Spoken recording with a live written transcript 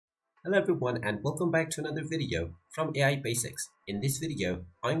Hello everyone and welcome back to another video from AI Basics. In this video,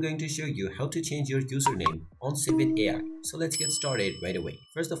 I'm going to show you how to change your username on Civitai. So let's get started right away.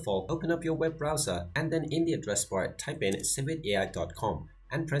 First of all, open up your web browser and then in the address bar type in civitai.com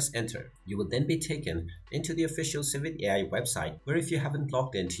and press enter. You will then be taken into the official Civitai website where if you haven't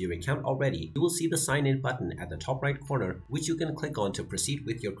logged into your account already, you will see the sign in button at the top right corner which you can click on to proceed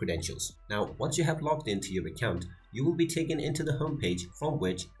with your credentials. Now, once you have logged into your account, you will be taken into the home page from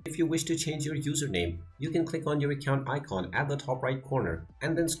which, if you wish to change your username, you can click on your account icon at the top right corner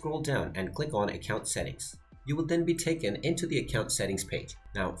and then scroll down and click on account settings. You will then be taken into the account settings page.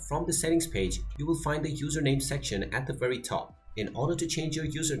 Now, from the settings page, you will find the username section at the very top. In order to change your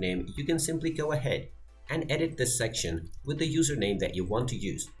username, you can simply go ahead and edit this section with the username that you want to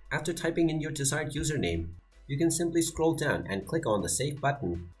use. After typing in your desired username, you can simply scroll down and click on the save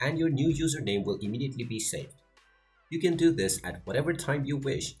button and your new username will immediately be saved. You can do this at whatever time you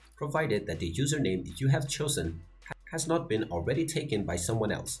wish, provided that the username that you have chosen has not been already taken by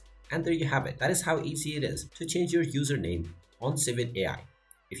someone else. And there you have it. That is how easy it is to change your username on Civitai.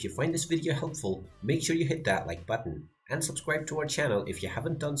 If you find this video helpful, make sure you hit that like button and subscribe to our channel if you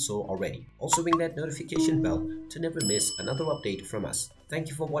haven't done so already. Also ring that notification bell to never miss another update from us. Thank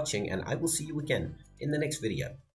you for watching and I will see you again in the next video.